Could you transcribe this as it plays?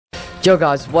Yo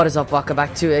guys, what is up? Welcome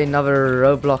back to another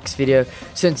Roblox video.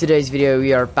 So in today's video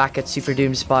we are back at Super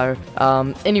Doomspire.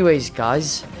 Anyways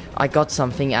guys, I got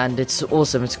something and it's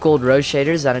awesome. It's called row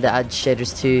shaders and it adds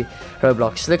shaders to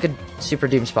Roblox. Look at Super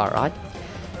Doomspire, right?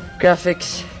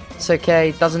 Graphics, it's okay.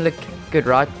 It doesn't look good,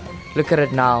 right? Look at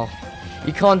it now.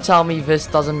 You can't tell me this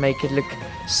doesn't make it look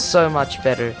so much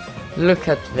better. Look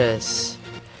at this.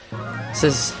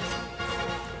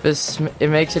 It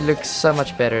makes it look so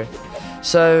much better.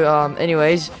 So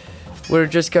anyways, we're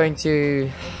just going to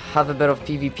have a bit of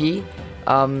PvP.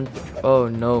 Oh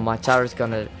no, my tower's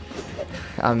gonna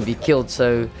be killed,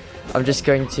 so I'm just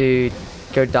going to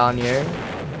go down here.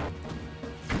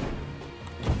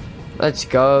 Let's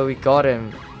go, we got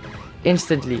him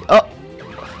instantly. Oh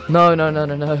no.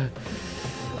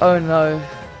 Oh no,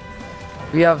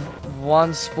 we have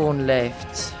one spawn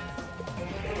left.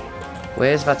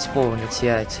 Where's that spawn? It's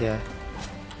here.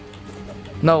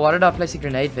 No, why did I place a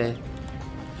grenade there?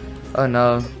 Oh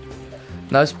no.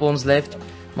 No spawns left.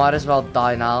 Might as well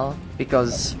die now,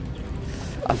 because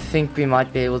I think we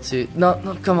might be able to... No,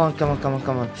 come on.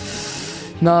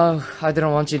 No, I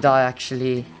didn't want to die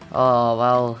actually. Oh,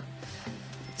 well.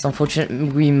 It's unfortunate.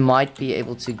 We might be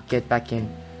able to get back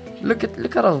in. Look at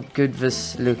how good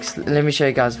this looks. Let me show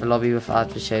you guys the lobby without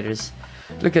the shaders.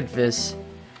 Look at this.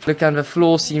 Look, and the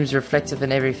floor seems reflective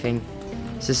and everything.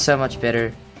 This is so much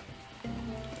better.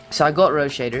 So I got row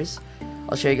shaders.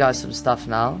 I'll show you guys some stuff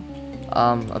now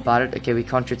about it. Okay, we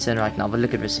can't return right now, but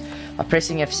look at this. By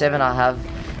pressing F7, I have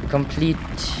complete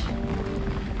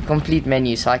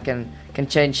menu, so I can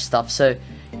change stuff. So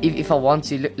if I want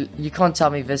to, look, you can't tell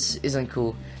me this isn't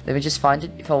cool. Let me just find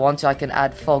it. If I want to, I can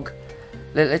add fog.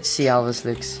 Let's see how this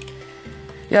looks.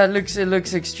 Yeah, it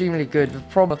looks extremely good. The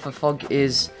problem with the fog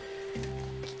is,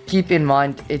 keep in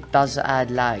mind it does add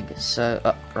lag. So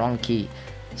wrong key.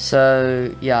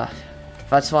 So yeah,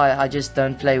 that's why I just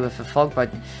don't play with the fog. But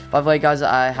by the way guys,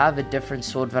 I have a different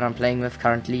sword that I'm playing with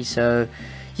currently. So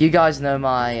you guys know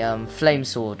my flame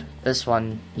sword, this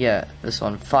one, yeah, this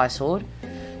one, fire sword.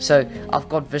 So I've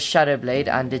got this shadow blade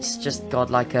and it's just got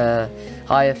like a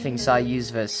higher thing, so I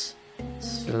use this.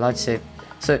 So let's see.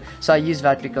 So I use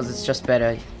that because it's just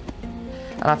better.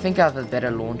 And I think I have a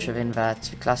better launcher than that.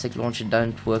 The classic launcher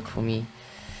don't work for me.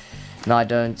 No, I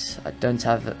don't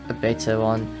have a better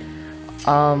one.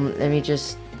 Let me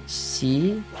just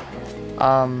see.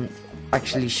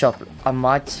 Actually shop. I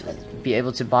might be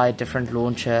able to buy a different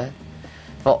launcher.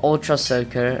 For Ultra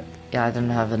Soaker, yeah, I don't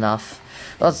have enough.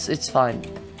 Well, it's fine.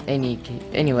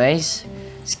 Anyways,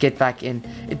 let's get back in.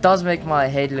 It does make my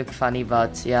head look funny,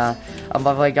 but yeah.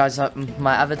 By the way guys,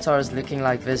 my avatar is looking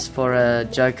like this for a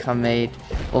joke I made.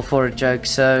 Or for a joke,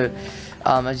 so...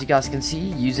 as you guys can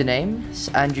see, username is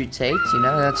Andrew Tate, you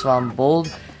know, that's why I'm bald.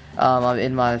 I'm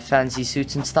in my fancy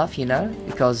suits and stuff, you know,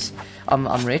 because I'm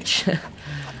rich.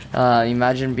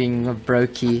 Imagine being a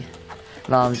brokey.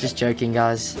 No, I'm just joking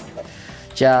guys.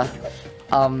 Yeah,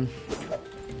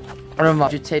 remember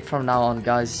Andrew Tate from now on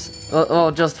guys.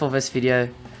 Well, just for this video.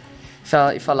 So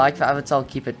if I like the avatar, I'll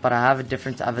keep it, but I have a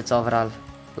different avatar that I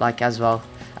like as well.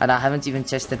 And I haven't even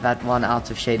tested that one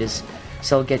out of shaders,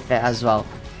 so I'll get there as well.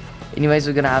 Anyways,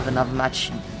 we're gonna have another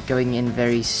match going in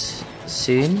very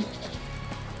soon.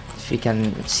 If we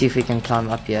can see if we can climb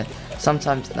up here.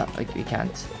 Sometimes not, like we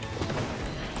can't.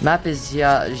 Map is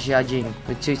Jiajing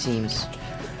with 2 teams.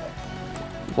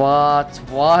 What?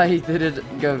 Why did it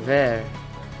go there?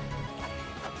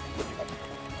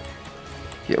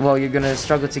 Well, you're gonna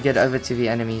struggle to get over to the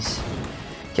enemies.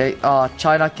 Okay. Oh,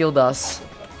 China killed us.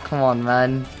 Come on,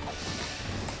 man.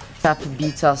 Cap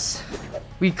beat us.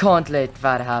 We can't let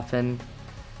that happen.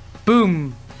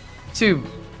 Boom! 2.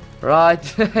 Right.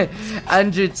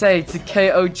 Andrew Tate to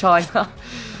KO China.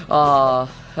 Ah, oh,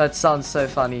 that sounds so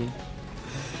funny.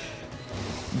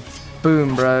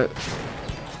 Boom, bro.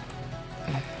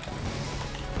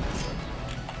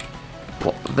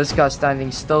 Well, this guy's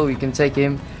standing still. We can take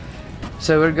him.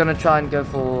 So we're gonna try and go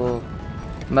for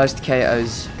most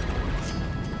KOs.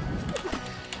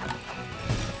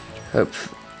 Hope.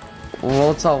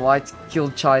 Walter White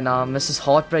killed China. Mrs.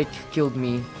 Heartbreak killed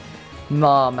me.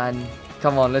 Nah, man.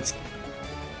 Come on, let's...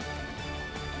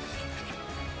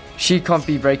 She can't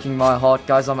be breaking my heart.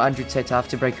 Guys, I'm Andrew Tate. I have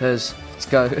to break hers. Let's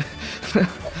go.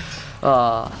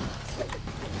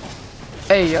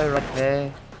 Hey, yo, right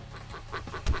there.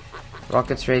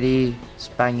 Rocket's ready. Let's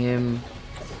bang him.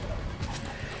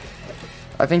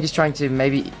 I think he's trying to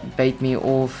maybe bait me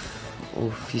off.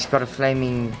 Oof, he's got a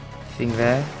flaming thing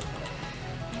there.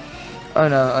 Oh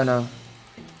no.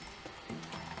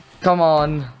 Come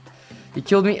on. He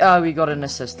killed me. Oh, we got an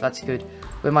assist. That's good.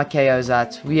 Where my KO's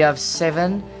at? We have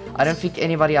 7. I don't think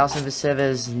anybody else in the server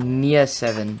is near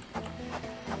 7.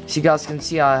 So you guys can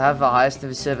see I have the highest in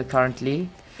the server currently,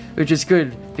 which is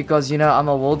good because, you know, I'm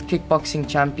a world kickboxing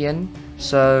champion,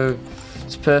 so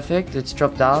it's perfect. Let's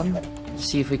drop down,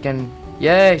 see if we can,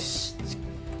 yes,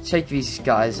 take these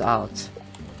guys out.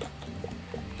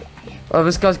 Oh,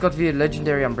 this guy's got the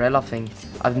legendary umbrella thing.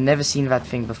 I've never seen that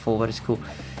thing before, but it's cool.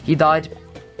 He died.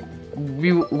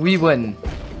 We win.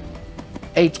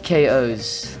 8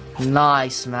 KOs.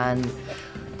 Nice, man.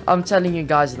 I'm telling you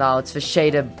guys now, it's the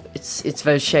shader. It's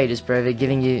those shaders, bro. They're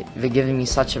giving me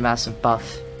such a massive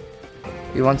buff.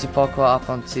 We want to parkour up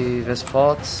onto this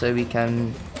part so we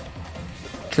can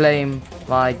claim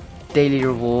my daily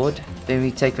reward. Then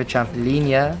we take the trampoline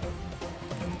here.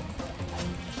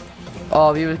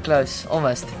 Oh, we were close,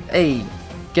 almost. Hey,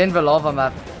 getting the lava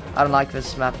map. I don't like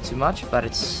this map too much, but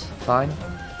it's fine.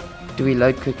 Do we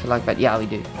load quicker like that? Yeah, we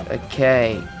do.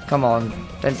 Okay, come on.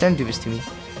 Don't do this to me.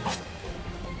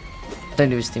 Don't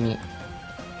do this to me.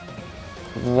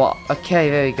 What? Okay,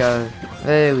 there we go.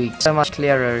 There we go. So much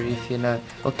clearer, if you know.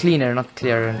 Or cleaner, not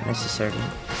clearer necessarily.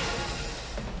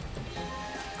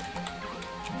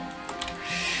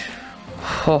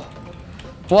 Oh.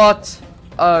 What?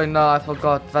 Oh no, I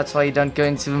forgot. That's why you don't go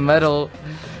into the middle.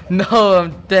 No,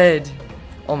 I'm dead.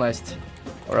 Almost.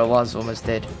 Or I was almost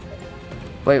dead.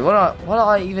 Wait, what do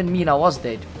I even mean I was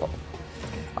dead?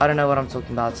 I don't know what I'm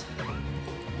talking about.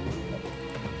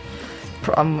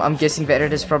 I'm guessing the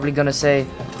editor's probably gonna say,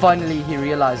 finally he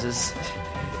realizes.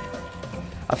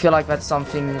 I feel like that's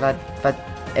something that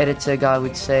editor guy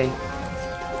would say.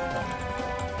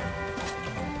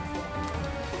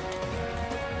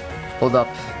 Hold up.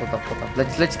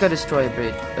 Let's go destroy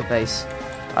a base.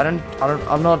 I'm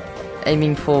not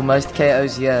aiming for most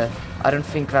KOs here. I don't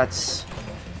think that's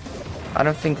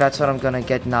what I'm gonna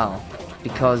get now,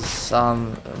 because not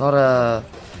a lot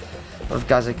of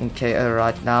guys I can KO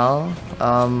right now.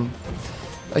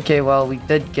 Okay, well, we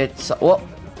did get what?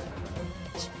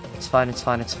 It's fine. You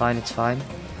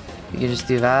can just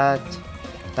do that,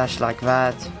 dash like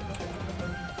that.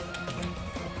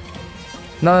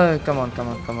 No, come on.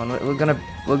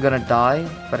 We're gonna die,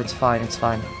 but it's fine.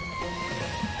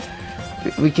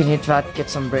 We can hit that, get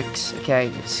some bricks. Okay,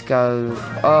 let's go.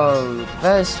 Oh,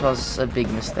 this was a big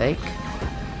mistake.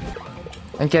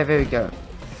 Okay, there we go.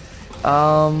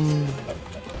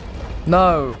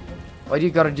 No. Why do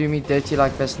you gotta do me dirty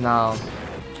like this now?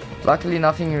 Luckily,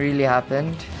 nothing really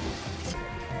happened.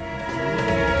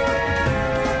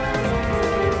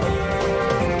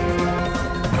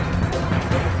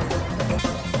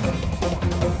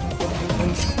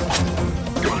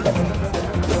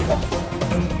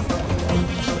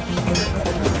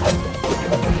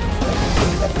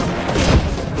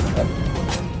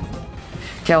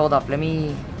 Okay, hold up, let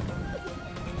me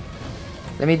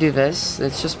do this.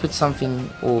 Let's just put something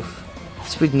off.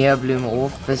 Let's put Neo Bloom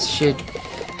off. This should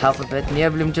help a bit. Neo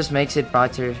Bloom just makes it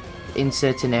brighter in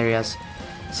certain areas,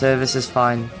 so this is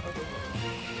fine.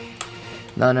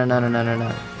 No.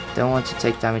 Don't want to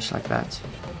take damage like that.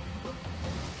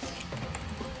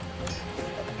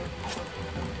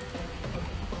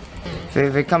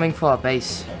 They're coming for our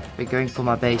base. They're going for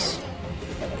my base.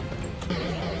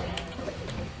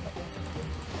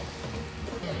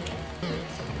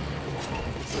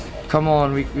 Come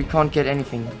on, we can't get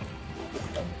anything.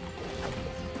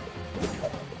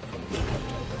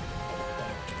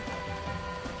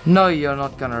 No, you're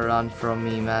not gonna run from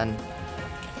me, man.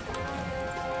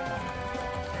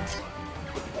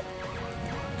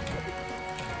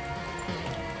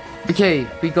 Okay,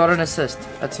 we got an assist.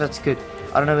 That's good.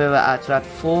 I don't know where we're at. We're at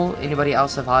 4. Anybody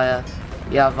else have higher?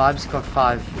 Yeah, Vibe's got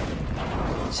 5.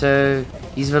 So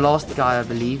he's the last guy, I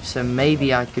believe. So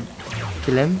maybe I could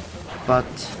kill him, but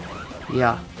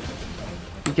yeah,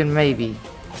 we can maybe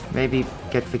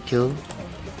get the kill.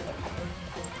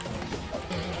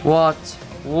 What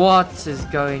is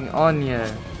going on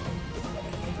here?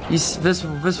 This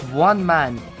one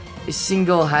man is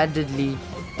single-handedly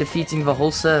defeating the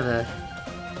whole server.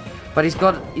 But he's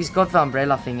got the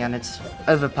umbrella thing and it's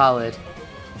overpowered.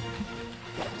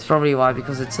 It's probably why,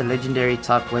 because it's a legendary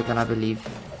type weapon, I believe.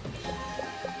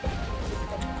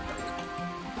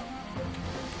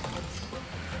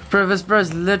 Bro, this bro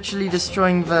is literally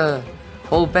destroying the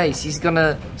whole base. He's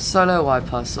gonna solo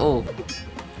wipe us all.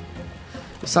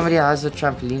 If somebody has a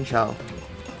trampoline shell.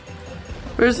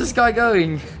 Where's this guy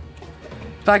going?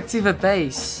 Back to the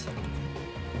base.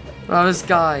 Bro, this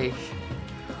guy.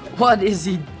 What is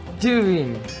he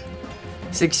doing?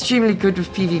 He's extremely good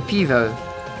with PvP though.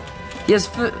 He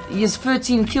has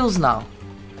 13 kills now.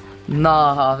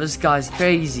 Nah, this guy's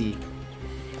crazy.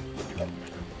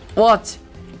 What?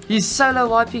 He's solo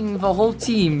wiping the whole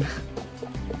team.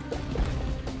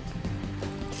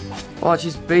 Watch,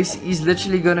 he's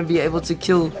literally gonna be able to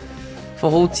kill the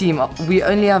whole team. We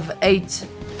only have 8.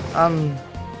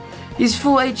 He's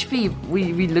full HP.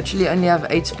 We literally only have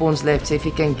 8 spawns left. So if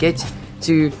he can get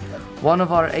to one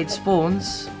of our 8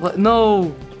 spawns, what?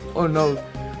 No! Oh no,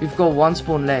 we've got 1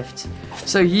 spawn left.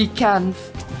 So he can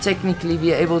technically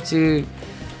be able to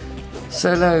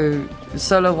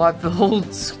solo wipe the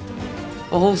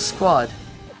whole squad.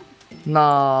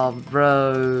 Nah,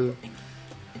 bro.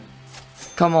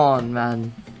 Come on,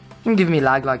 man. Don't give me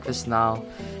lag like this now.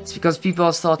 It's because people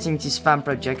are starting to spam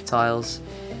projectiles,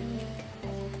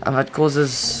 and that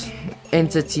causes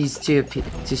entities to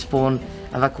spawn,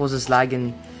 and that causes lag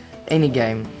in any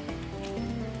game.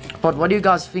 But what do you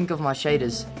guys think of my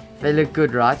shaders? They look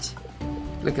good, right?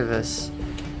 Look at this.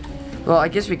 Well, I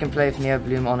guess we can play with Neo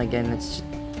Bloom on again. It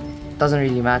doesn't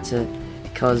really matter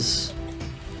because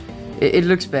it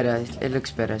looks better. It looks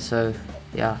better. So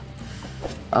yeah.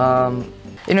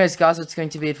 Anyways, guys, that's going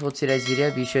to be it for today's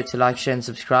video. Be sure to like, share, and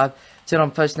subscribe. Turn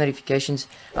on post notifications,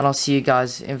 and I'll see you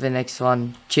guys in the next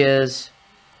one. Cheers.